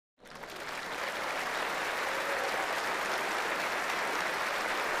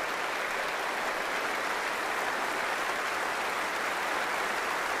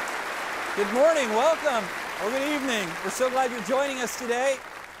Good morning, welcome, or good evening. We're so glad you're joining us today.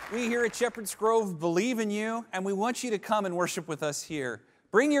 We here at Shepherd's Grove believe in you, and we want you to come and worship with us here.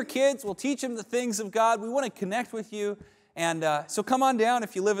 Bring your kids, we'll teach them the things of God. We want to connect with you, and so come on down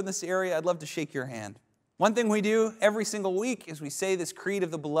if you live in this area. I'd love to shake your hand. One thing we do every single week is we say this creed of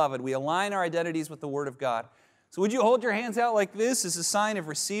the beloved. We align our identities with the Word of God. So would you hold your hands out like this as a sign of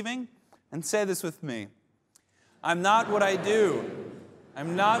receiving, and say this with me. I'm not what I do.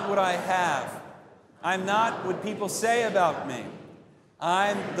 I'm not what I have. I'm not what people say about me.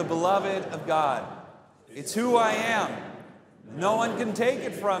 I'm the beloved of God. It's who I am. No one can take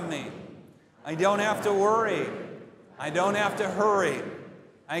it from me. I don't have to worry. I don't have to hurry.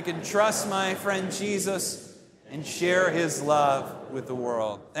 I can trust my friend Jesus and share His love with the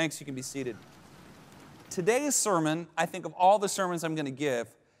world. Thanks, you can be seated. Today's sermon, I think of all the sermons I'm going to give,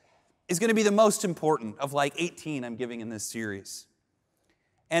 is going to be the most important of like 18 I'm giving in this series.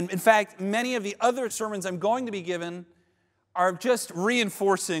 And in fact, many of the other sermons I'm going to be given are just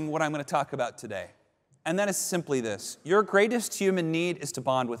reinforcing what I'm going to talk about today. And that is simply this. Your greatest human need is to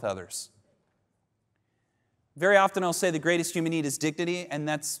bond with others. Very often I'll say the greatest human need is dignity, and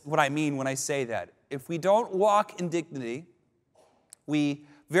that's what I mean when I say that. If we don't walk in dignity, we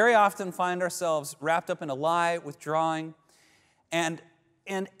very often find ourselves wrapped up in a lie, withdrawing, and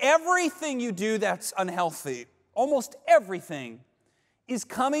everything you do that's unhealthy, almost everything, is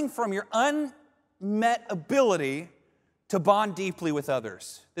coming from your unmet ability to bond deeply with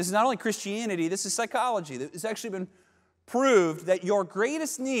others. This is not only Christianity, this is psychology. It's actually been proved that your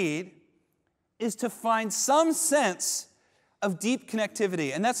greatest need is to find some sense of deep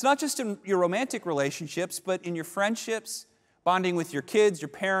connectivity. And that's not just in your romantic relationships, but in your friendships, bonding with your kids, your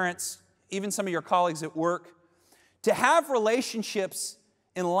parents, even some of your colleagues at work. To have relationships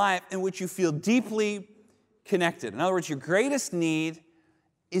in life in which you feel deeply connected. In other words, your greatest need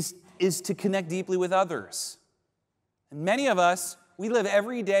is to connect deeply with others. And many of us, we live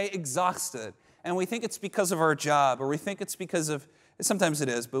every day exhausted, and we think it's because of our job, or we think it's because of, sometimes it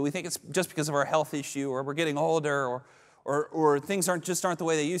is, but we think it's just because of our health issue, or we're getting older, or things aren't the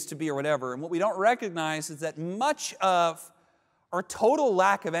way they used to be, or whatever. And what we don't recognize is that much of our total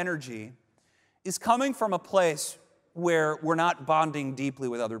lack of energy is coming from a place where we're not bonding deeply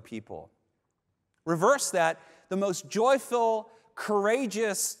with other people. Reverse that, the most joyful,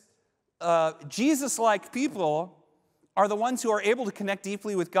 courageous, Jesus-like people are the ones who are able to connect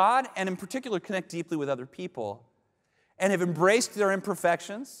deeply with God, and in particular connect deeply with other people, and have embraced their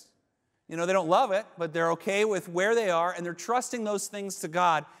imperfections. You know, they don't love it, but they're okay with where they are, and they're trusting those things to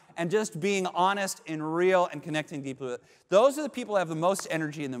God and just being honest and real and connecting deeply with it. Those are the people who have the most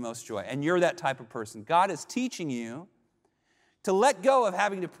energy and the most joy, and you're that type of person. God is teaching you to let go of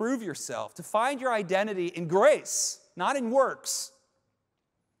having to prove yourself, to find your identity in grace, not in works.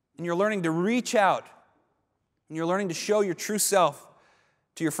 And you're learning to reach out, and you're learning to show your true self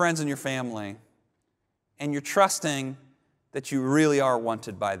to your friends and your family. And you're trusting that you really are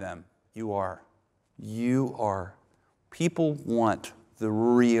wanted by them. You are. You are. People want the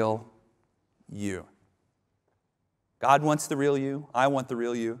real you. God wants the real you. I want the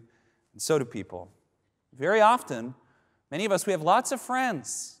real you. And so do people. Very often, many of us, we have lots of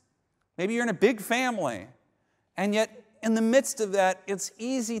friends. Maybe you're in a big family. And yet, in the midst of that, it's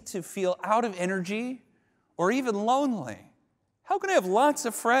easy to feel out of energy or even lonely. How can I have lots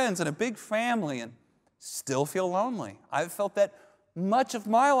of friends and a big family and still feel lonely? I've felt that much of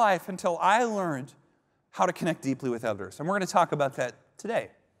my life until I learned how to connect deeply with others. And we're going to talk about that today.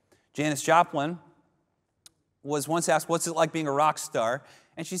 Janis Joplin was once asked, what's it like being a rock star?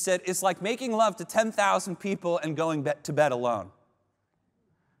 And she said, it's like making love to 10,000 people and going to bed alone.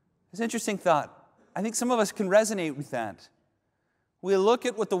 It's an interesting thought. I think some of us can resonate with that. We look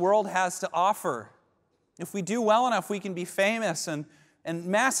at what the world has to offer. If we do well enough, we can be famous, and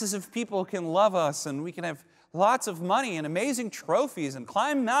masses of people can love us, and we can have lots of money and amazing trophies and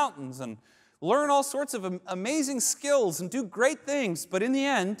climb mountains and learn all sorts of amazing skills and do great things. But in the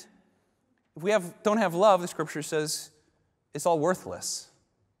end, if we don't have love, the Scripture says, it's all worthless.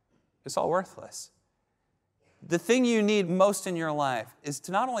 It's all worthless. The thing you need most in your life is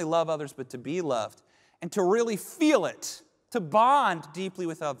to not only love others, but to be loved and to really feel it, to bond deeply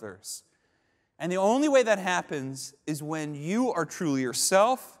with others. And the only way that happens is when you are truly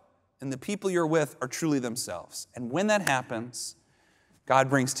yourself and the people you're with are truly themselves. And when that happens, God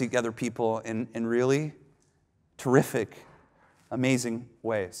brings together people in really terrific, amazing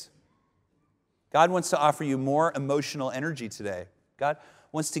ways. God wants to offer you more emotional energy today. God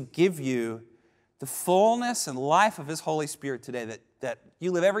wants to give you the fullness and life of His Holy Spirit today, that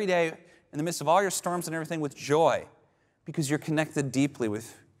you live every day in the midst of all your storms and everything with joy, because you're connected deeply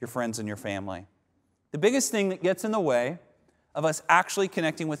with your friends, and your family. The biggest thing that gets in the way of us actually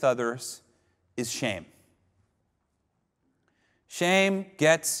connecting with others is shame. Shame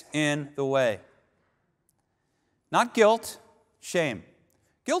gets in the way. Not guilt, shame.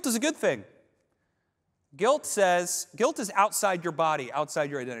 Guilt is a good thing. Guilt is outside your body, outside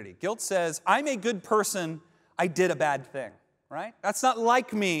your identity. Guilt says, I'm a good person, I did a bad thing, right? That's not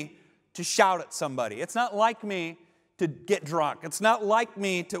like me to shout at somebody. It's not like me to get drunk. It's not like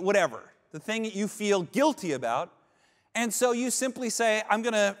me to whatever. The thing that you feel guilty about. And so you simply say, I'm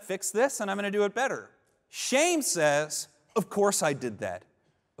going to fix this and I'm going to do it better. Shame says, of course I did that.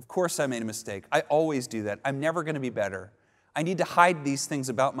 Of course I made a mistake. I always do that. I'm never going to be better. I need to hide these things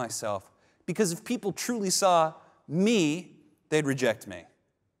about myself because if people truly saw me, they'd reject me.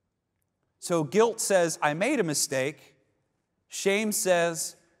 So guilt says, I made a mistake. Shame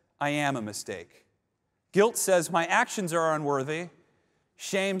says, I am a mistake. Guilt says, my actions are unworthy.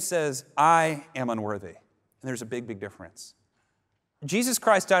 Shame says, I am unworthy. And there's a big, big difference. Jesus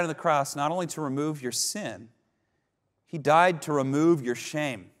Christ died on the cross not only to remove your sin, He died to remove your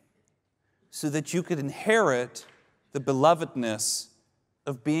shame so that you could inherit the belovedness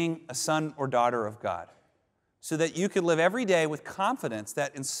of being a son or daughter of God. So that you could live every day with confidence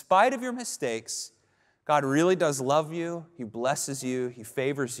that in spite of your mistakes, God really does love you, He blesses you, He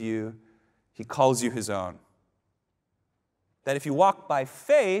favors you, He calls you His own. That if you walk by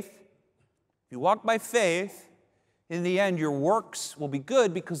faith, in the end, your works will be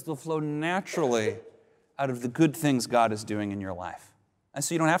good because they'll flow naturally out of the good things God is doing in your life. And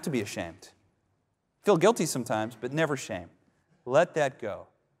so you don't have to be ashamed. Feel guilty sometimes, but never shame. Let that go.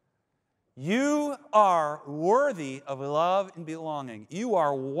 You are worthy of love and belonging. You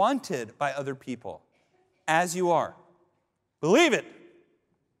are wanted by other people as you are. Believe it,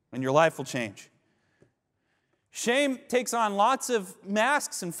 and your life will change. Shame takes on lots of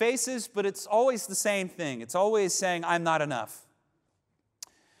masks and faces, but it's always the same thing. It's always saying, I'm not enough.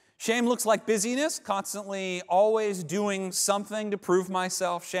 Shame looks like busyness, constantly always doing something to prove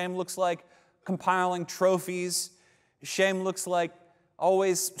myself. Shame looks like compiling trophies. Shame looks like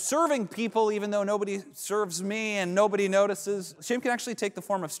always serving people even though nobody serves me and nobody notices. Shame can actually take the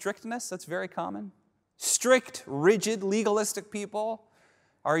form of strictness. That's very common. Strict, rigid, legalistic people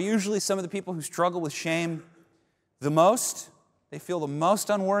are usually some of the people who struggle with shame the most. They feel the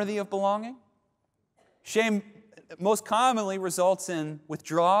most unworthy of belonging. Shame most commonly results in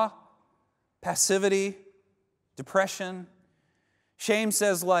withdrawal, passivity, depression. Shame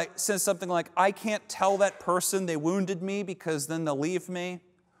says something like, I can't tell that person they wounded me because then they'll leave me.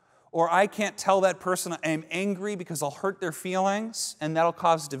 Or I can't tell that person I'm angry because I'll hurt their feelings and that'll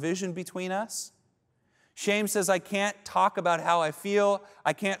cause division between us. Shame says I can't talk about how I feel.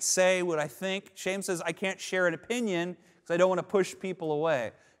 I can't say what I think. Shame says I can't share an opinion because I don't want to push people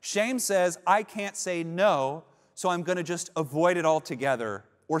away. Shame says I can't say no, so I'm going to just avoid it altogether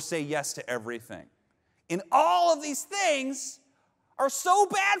or say yes to everything. And all of these things are so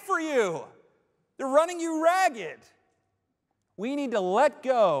bad for you. They're running you ragged. We need to let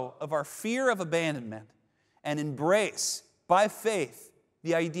go of our fear of abandonment and embrace, by faith,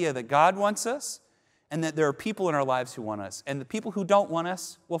 the idea that God wants us and that there are people in our lives who want us. And the people who don't want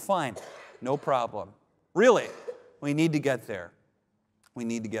us, well, fine, no problem. Really, we need to get there. We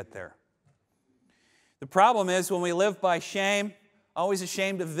need to get there. The problem is when we live by shame, always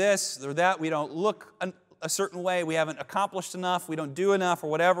ashamed of this or that, we don't look a certain way, we haven't accomplished enough, we don't do enough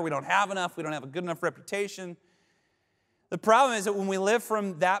or whatever, we don't have enough, we don't have a good enough reputation. The problem is that when we live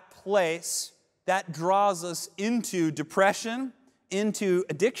from that place, that draws us into depression, into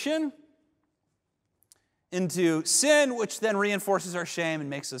addiction, into sin, which then reinforces our shame and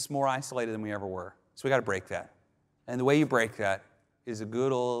makes us more isolated than we ever were. So we got to break that. And the way you break that is a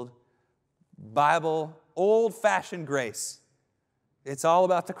good old Bible, old-fashioned grace. It's all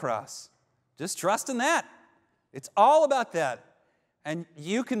about the cross. Just trust in that. It's all about that. And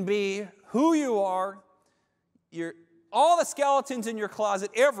you can be who you are, all the skeletons in your closet,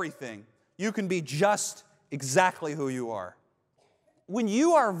 everything. You can be just exactly who you are. When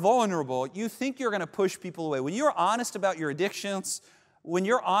you are vulnerable, you think you're going to push people away. When you're honest about your addictions, when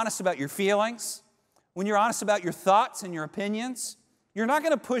you're honest about your feelings, when you're honest about your thoughts and your opinions, you're not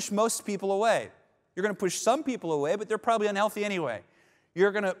going to push most people away. You're going to push some people away, but they're probably unhealthy anyway.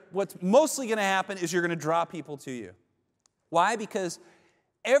 What's mostly going to happen is you're going to draw people to you. Why? Because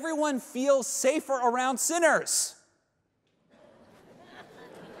everyone feels safer around sinners.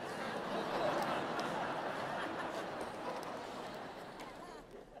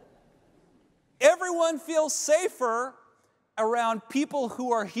 Everyone feels safer around people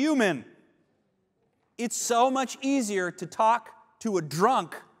who are human. It's so much easier to talk to a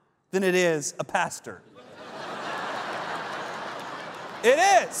drunk than it is a pastor. It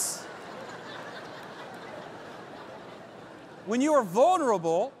is. When you are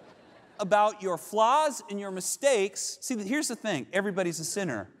vulnerable about your flaws and your mistakes, see, here's the thing. Everybody's a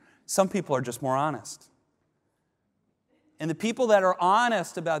sinner. Some people are just more honest. And the people that are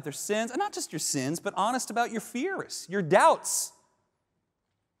honest about their sins, and not just your sins, but honest about your fears, your doubts.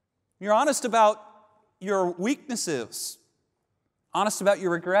 You're honest about your weaknesses, honest about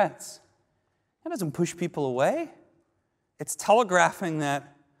your regrets. That doesn't push people away. It's telegraphing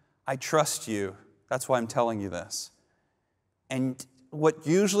that I trust you. That's why I'm telling you this. And what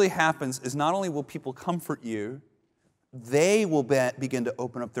usually happens is not only will people comfort you, they will begin to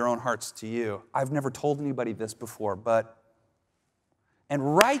open up their own hearts to you. I've never told anybody this before,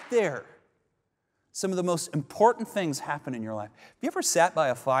 and right there, some of the most important things happen in your life. Have you ever sat by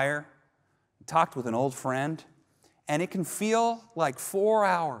a fire, talked with an old friend, and it can feel like 4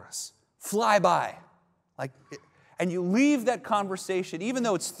 hours fly by, and you leave that conversation, even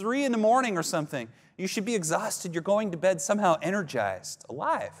though it's 3 in the morning or something, you should be exhausted. You're going to bed somehow energized,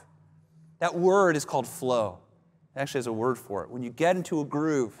 alive. That word is called flow. It actually has a word for it. When you get into a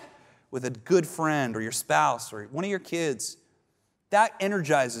groove with a good friend or your spouse or one of your kids, that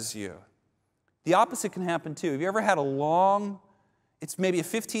energizes you. The opposite can happen too. Have you ever had it's maybe a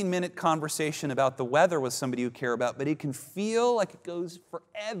 15-minute conversation about the weather with somebody you care about, but it can feel like it goes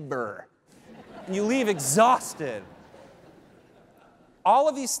forever. And you leave exhausted. All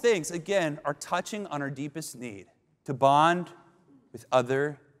of these things, again, are touching on our deepest need, to bond with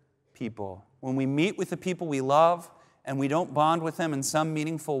other people. When we meet with the people we love and we don't bond with them in some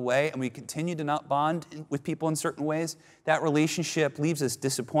meaningful way and we continue to not bond with people in certain ways, that relationship leaves us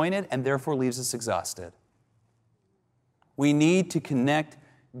disappointed and therefore leaves us exhausted. We need to connect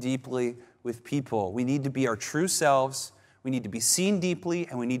deeply with people. We need to be our true selves. We need to be seen deeply,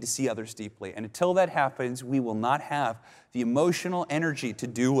 and we need to see others deeply. And until that happens, we will not have the emotional energy to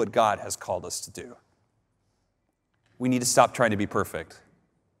do what God has called us to do. We need to stop trying to be perfect.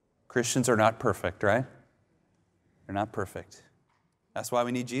 Christians are not perfect, right? They're not perfect. That's why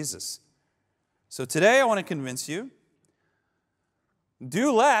we need Jesus. So today I want to convince you,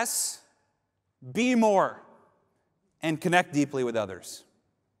 do less, be more, and connect deeply with others.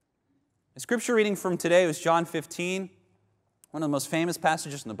 The scripture reading from today was John 15, one of the most famous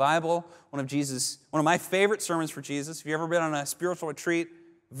passages in the Bible, one of my favorite sermons for Jesus. If you've ever been on a spiritual retreat,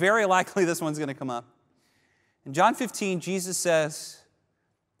 very likely this one's going to come up. In John 15, Jesus says,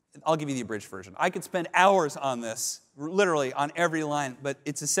 I'll give you the abridged version. I could spend hours on this, literally on every line, but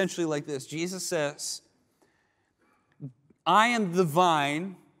it's essentially like this. Jesus says, I am the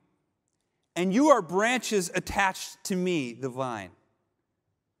vine, and you are branches attached to me, the vine.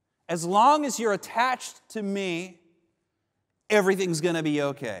 As long as you're attached to me, everything's going to be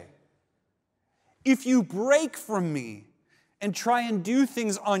okay. If you break from me and try and do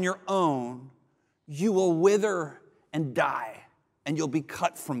things on your own, you will wither and die, and you'll be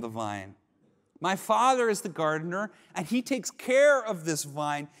cut from the vine. My Father is the gardener, and He takes care of this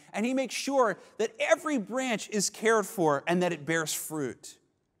vine, and He makes sure that every branch is cared for and that it bears fruit.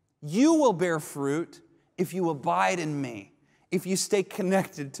 You will bear fruit if you abide in me, if you stay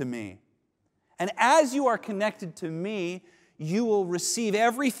connected to me. And as you are connected to me, you will receive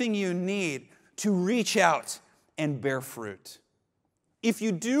everything you need to reach out and bear fruit. If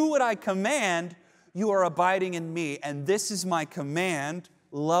you do what I command, you are abiding in me, and this is my command,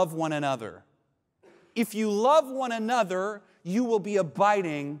 love one another. If you love one another, you will be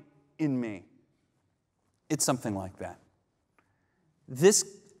abiding in me. It's something like that.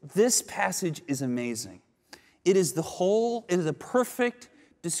 This passage is amazing. It is a perfect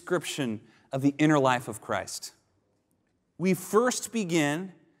description of the inner life of Christ. We first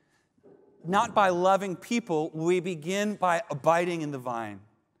begin not by loving people, we begin by abiding in the vine.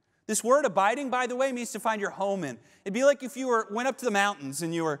 This word abiding, by the way, means to find your home in. It'd be like if you went up to the mountains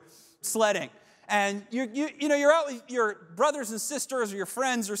and you were sledding, and you're out with your brothers and sisters or your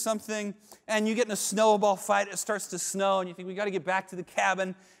friends or something, and you get in a snowball fight. It starts to snow, and you think, we got to get back to the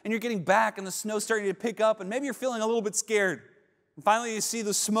cabin, and you're getting back, and the snow's starting to pick up, and maybe you're feeling a little bit scared. And finally, you see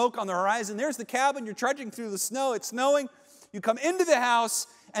the smoke on the horizon. There's the cabin. You're trudging through the snow. It's snowing. You come into the house,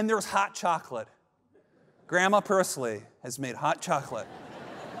 and there's hot chocolate. Grandma Pursley has made hot chocolate.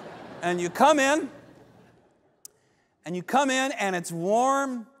 And you come in, and it's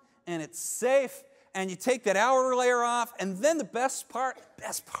warm, and it's safe, and you take that outer layer off, and then the best part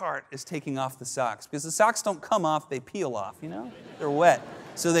is taking off the socks, because the socks don't come off, they peel off, They're wet.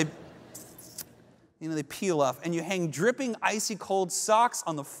 So they peel off, and you hang dripping, icy cold socks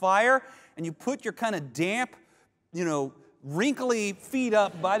on the fire, and you put your kind of damp, wrinkly feet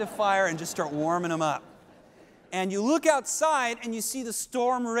up by the fire and just start warming them up. And you look outside and you see the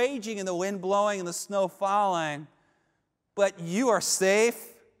storm raging and the wind blowing and the snow falling, but you are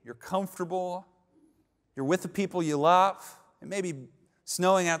safe, you're comfortable, you're with the people you love. It may be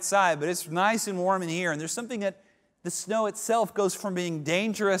snowing outside, but it's nice and warm in here. And there's something that the snow itself goes from being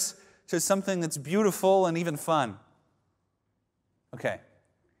dangerous to something that's beautiful and even fun. Okay.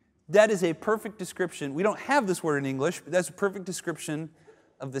 That is a perfect description. We don't have this word in English, but that's a perfect description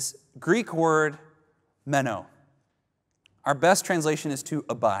of this Greek word, meno. Our best translation is to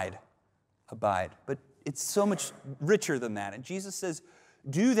abide. Abide. But it's so much richer than that. And Jesus says,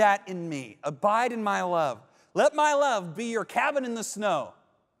 do that in me. Abide in my love. Let my love be your cabin in the snow.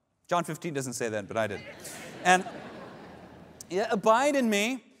 John 15 doesn't say that, but I did. And yeah, abide in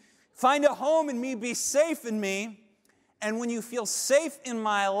me. Find a home in me. Be safe in me. And when you feel safe in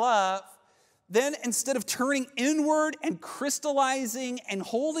my love, then instead of turning inward and crystallizing and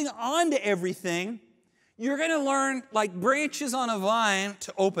holding on to everything, you're going to learn, like branches on a vine,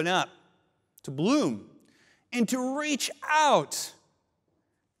 to open up, to bloom, and to reach out.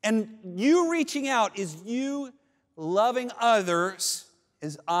 And you reaching out is you loving others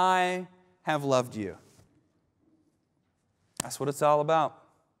as I have loved you. That's what it's all about.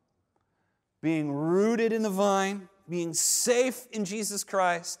 Being rooted in the vine, being safe in Jesus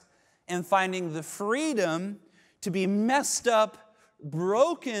Christ, and finding the freedom to be messed up,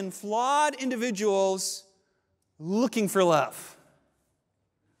 broken, flawed individuals looking for love.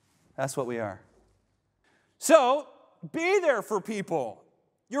 That's what we are. So, be there for people.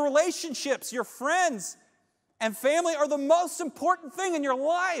 Your relationships, your friends, and family are the most important thing in your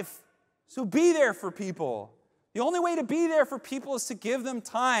life. So be there for people. The only way to be there for people is to give them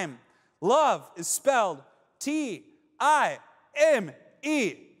time. Love is spelled T-I-M-E.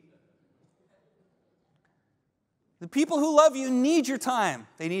 The people who love you need your time.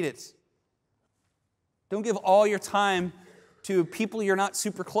 They need it. Don't give all your time to people you're not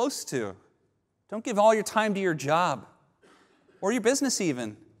super close to. Don't give all your time to your job or your business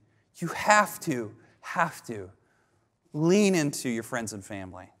even. You have to lean into your friends and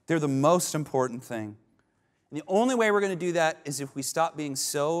family. They're the most important thing. And the only way we're going to do that is if we stop being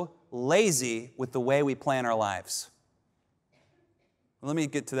so lazy with the way we plan our lives. Let me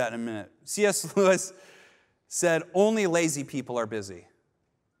get to that in a minute. C.S. Lewis said, only lazy people are busy.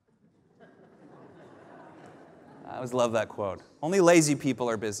 I always love that quote. Only lazy people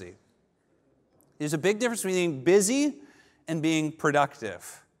are busy. There's a big difference between being busy and being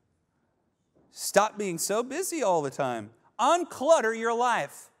productive. Stop being so busy all the time. Unclutter your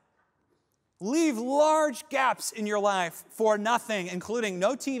life. Leave large gaps in your life for nothing, including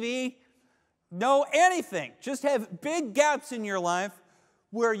no TV, no anything. Just have big gaps in your life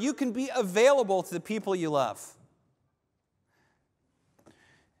where you can be available to the people you love.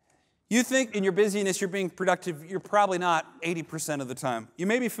 You think in your busyness you're being productive. You're probably not 80% of the time. You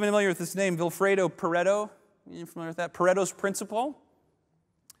may be familiar with this name, Vilfredo Pareto. Are you familiar with that? Pareto's principle.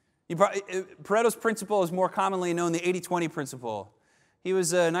 Pareto's principle is more commonly known the 80-20 principle. He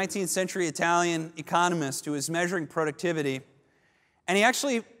was a 19th century Italian economist who was measuring productivity. And he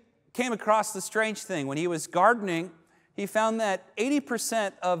actually came across the strange thing. When he was gardening, he found that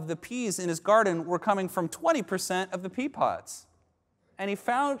 80% of the peas in his garden were coming from 20% of the pea pods. And he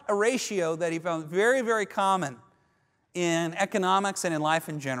found a ratio that he found very, very common in economics and in life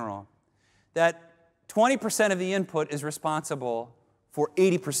in general, that 20% of the input is responsible for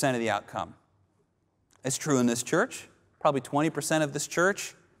 80% of the outcome. It's true in this church. Probably 20% of this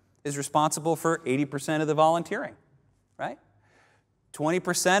church is responsible for 80% of the volunteering, right?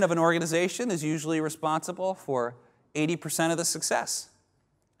 20% of an organization is usually responsible for 80% of the success,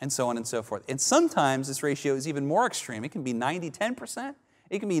 and so on and so forth. And sometimes this ratio is even more extreme. It can be 90-10%.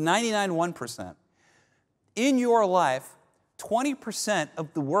 It can be 99-1%. In your life, 20%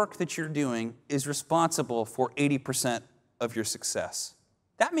 of the work that you're doing is responsible for 80% of your success.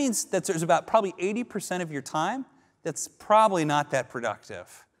 That means that there's about probably 80% of your time that's probably not that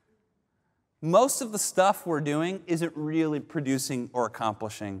productive. Most of the stuff we're doing isn't really producing or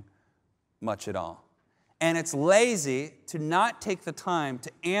accomplishing much at all. And it's lazy to not take the time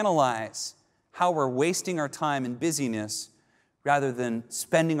to analyze how we're wasting our time in busyness rather than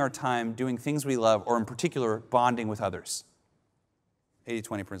spending our time doing things we love, or in particular, bonding with others.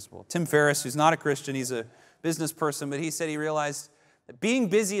 80-20 principle. Tim Ferriss, who's not a Christian, he's a business person, but he said he realized that being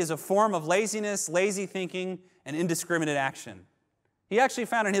busy is a form of laziness, lazy thinking, and indiscriminate action. He actually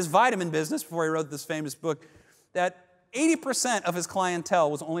found in his vitamin business, before he wrote this famous book, that 80% of his clientele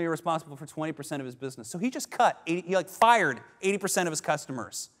was only responsible for 20% of his business. So he just fired 80% of his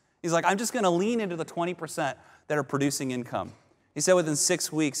customers. He's like, I'm just going to lean into the 20%. that are producing income. He said within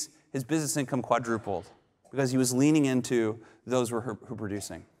 6 weeks, his business income quadrupled because he was leaning into those who are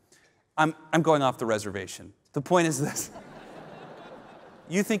producing. I'm going off the reservation. The point is this.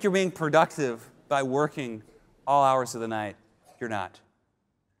 You think you're being productive by working all hours of the night. You're not.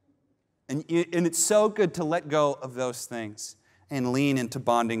 And it's so good to let go of those things and lean into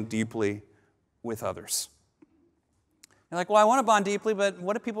bonding deeply with others. You're like, well, I want to bond deeply, but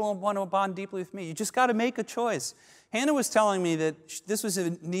what if people don't want to bond deeply with me? You just got to make a choice. Hannah was telling me that this was a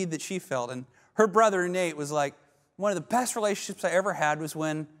need that she felt, and her brother Nate was like, one of the best relationships I ever had was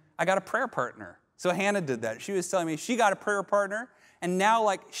when I got a prayer partner. So Hannah did that. She was telling me she got a prayer partner, and now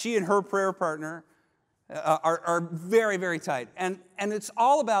like she and her prayer partner are very, very tight. And it's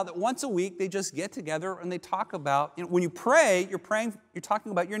all about that once a week they just get together and they talk about, when you pray, you're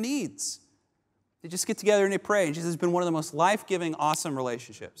talking about your needs. They just get together and they pray. And she says it's been one of the most life-giving, awesome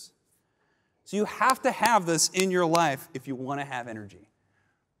relationships. So you have to have this in your life if you want to have energy.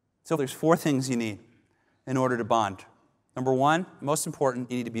 So there's 4 things you need in order to bond. Number 1, most important,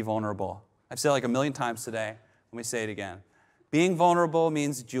 you need to be vulnerable. I've said it like a million times today. Let me say it again. Being vulnerable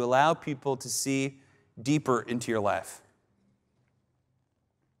means that you allow people to see deeper into your life.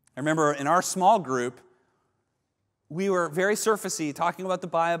 I remember in our small group, we were very surfacey, talking about the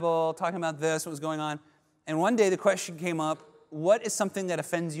Bible, talking about this, what was going on. And one day the question came up, what is something that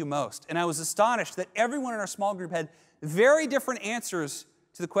offends you most? And I was astonished that everyone in our small group had very different answers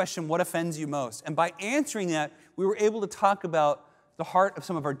to the question, what offends you most? And by answering that, we were able to talk about the heart of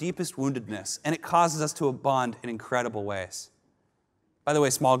some of our deepest woundedness, and it causes us to bond in incredible ways. By the way,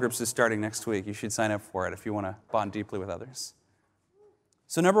 small groups is starting next week. You should sign up for it if you want to bond deeply with others.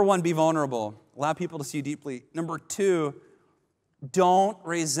 So number 1, be vulnerable. Allow people to see you deeply. Number 2, don't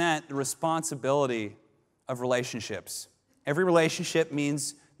resent the responsibility of relationships. Every relationship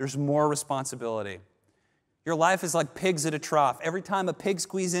means there's more responsibility. Your life is like pigs at a trough. Every time a pig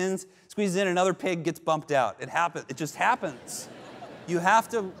squeezes in, another pig gets bumped out. It happens. It just happens. You have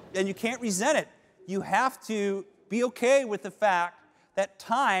to, and you can't resent it. You have to be okay with the fact that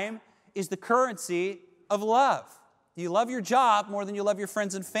time is the currency of love. You love your job more than you love your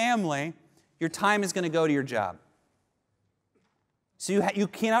friends and family, your time is going to go to your job. So you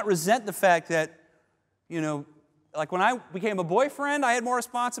cannot resent the fact that, like when I became a boyfriend, I had more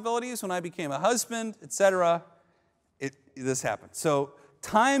responsibilities. When I became a husband, etc., this happened. So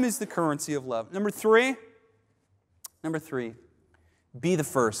time is the currency of love. Number 3, be the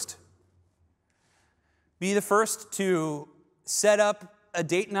first. Be the first to set up a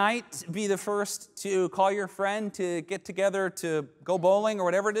date night. Be the first to call your friend to get together to go bowling or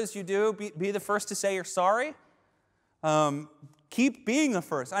whatever it is you do. Be the first to say you're sorry. Keep being the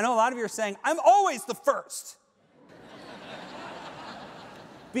first. I know a lot of you are saying, I'm always the first.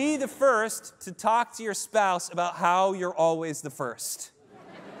 Be the first to talk to your spouse about how you're always the first.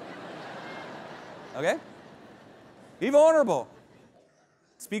 Okay? Be vulnerable.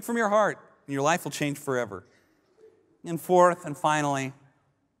 Speak from your heart, and your life will change forever. And 4th and finally,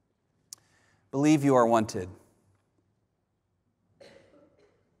 believe you are wanted.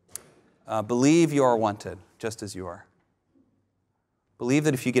 Believe you are wanted, just as you are. Believe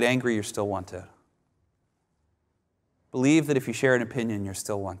that if you get angry, you're still wanted. Believe that if you share an opinion, you're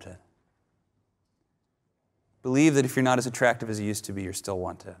still wanted. Believe that if you're not as attractive as you used to be, you're still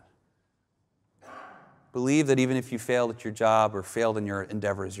wanted. Believe that even if you failed at your job or failed in your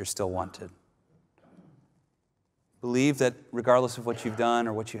endeavors, you're still wanted. Believe that regardless of what you've done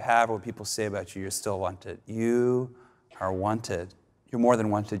or what you have or what people say about you, you're still wanted. You are wanted. You're more than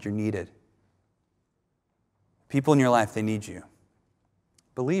wanted, you're needed. People in your life, they need you.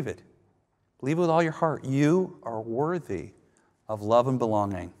 Believe it. Believe it with all your heart. You are worthy of love and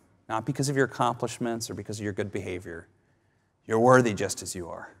belonging, not because of your accomplishments or because of your good behavior. You're worthy just as you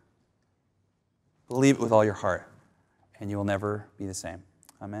are. Believe it with all your heart, and you will never be the same.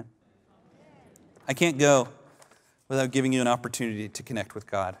 Amen? I can't go without giving you an opportunity to connect with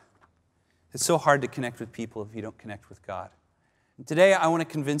God. It's so hard to connect with people if you don't connect with God. And today, I want to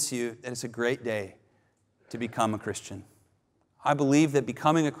convince you that it's a great day to become a Christian. I believe that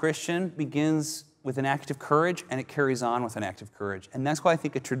becoming a Christian begins with an act of courage, and it carries on with an act of courage. And that's why I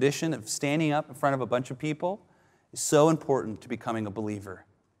think a tradition of standing up in front of a bunch of people is so important to becoming a believer.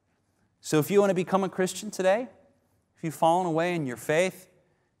 So if you want to become a Christian today, if you've fallen away in your faith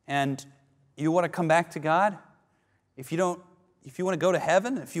and you want to come back to God, if you want to go to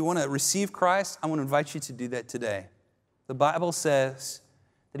heaven, if you want to receive Christ, I want to invite you to do that today. The Bible says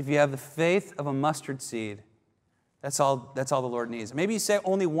that if you have the faith of a mustard seed, that's all the Lord needs. Maybe you say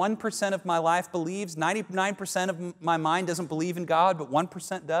only 1% of my life believes, 99% of my mind doesn't believe in God, but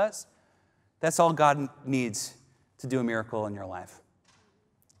 1% does. That's all God needs to do a miracle in your life.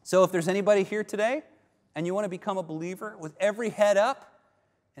 So if there's anybody here today and you want to become a believer, with every head up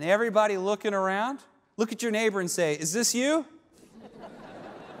and everybody looking around, look at your neighbor and say, "Is this you?"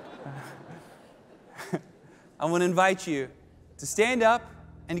 I want to invite you to stand up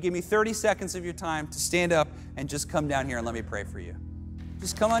and to give me 30 seconds of your time to stand up and just come down here and let me pray for you.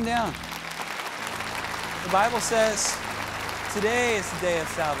 Just come on down. The Bible says today is the day of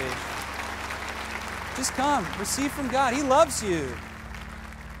salvation. Just come, receive from God. He loves you.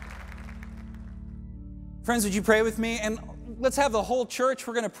 Friends, would you pray with me? And let's have the whole church.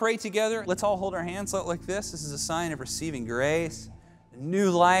 We're going to pray together. Let's all hold our hands out like this. This is a sign of receiving grace, a new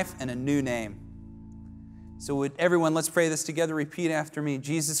life, and a new name. So would everyone, let's pray this together. Repeat after me.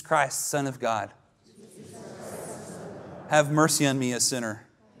 Jesus Christ, Son of God. Have mercy on me, a sinner.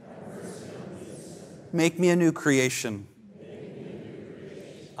 Make me a new creation.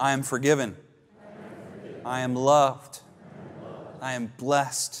 I am forgiven. I am loved. I am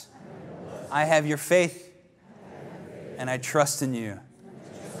blessed. I have your faith. And I trust in you.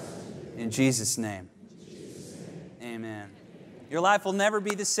 In Jesus' name. Amen. Your life will never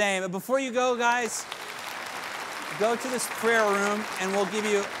be the same. But before you go, guys, go to this prayer room and we'll give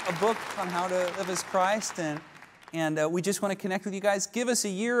you a book on how to live as Christ. And we just want to connect with you guys. Give us a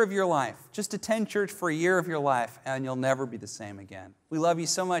year of your life. Just attend church for a year of your life and you'll never be the same again. We love you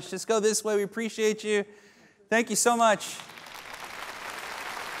so much. Just go this way. We appreciate you. Thank you so much.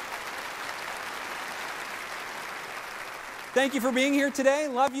 Thank you for being here today.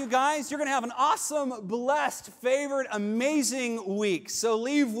 Love you guys. You're going to have an awesome, blessed, favored, amazing week. So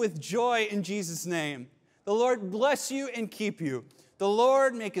leave with joy in Jesus' name. The Lord bless you and keep you. The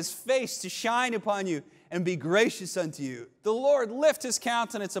Lord make His face to shine upon you and be gracious unto you. The Lord lift His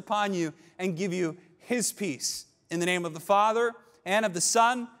countenance upon you and give you His peace. In the name of the Father, and of the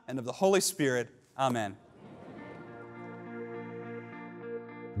Son, and of the Holy Spirit. Amen.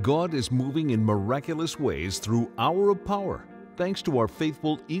 God is moving in miraculous ways through Hour of Power. Thanks to our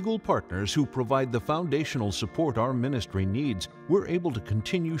faithful Eagle partners who provide the foundational support our ministry needs, we're able to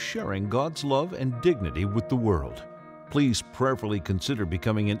continue sharing God's love and dignity with the world. Please prayerfully consider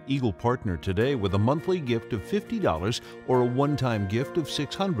becoming an Eagle partner today with a monthly gift of $50 or a one-time gift of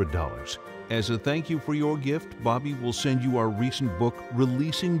 $600. As a thank you for your gift, Bobby will send you our recent book,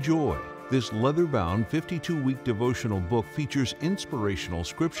 Releasing Joy. This leather-bound 52-week devotional book features inspirational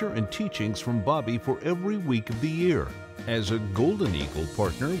scripture and teachings from Bobby for every week of the year. As a Golden Eagle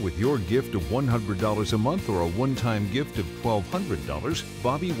partner with your gift of $100 a month or a one-time gift of $1,200,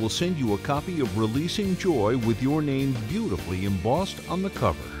 Bobby will send you a copy of Releasing Joy with your name beautifully embossed on the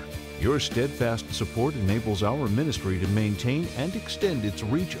cover. Your steadfast support enables our ministry to maintain and extend its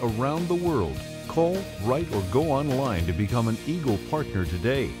reach around the world. Call, write, or go online to become an Eagle partner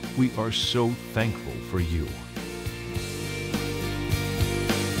today. We are so thankful for you.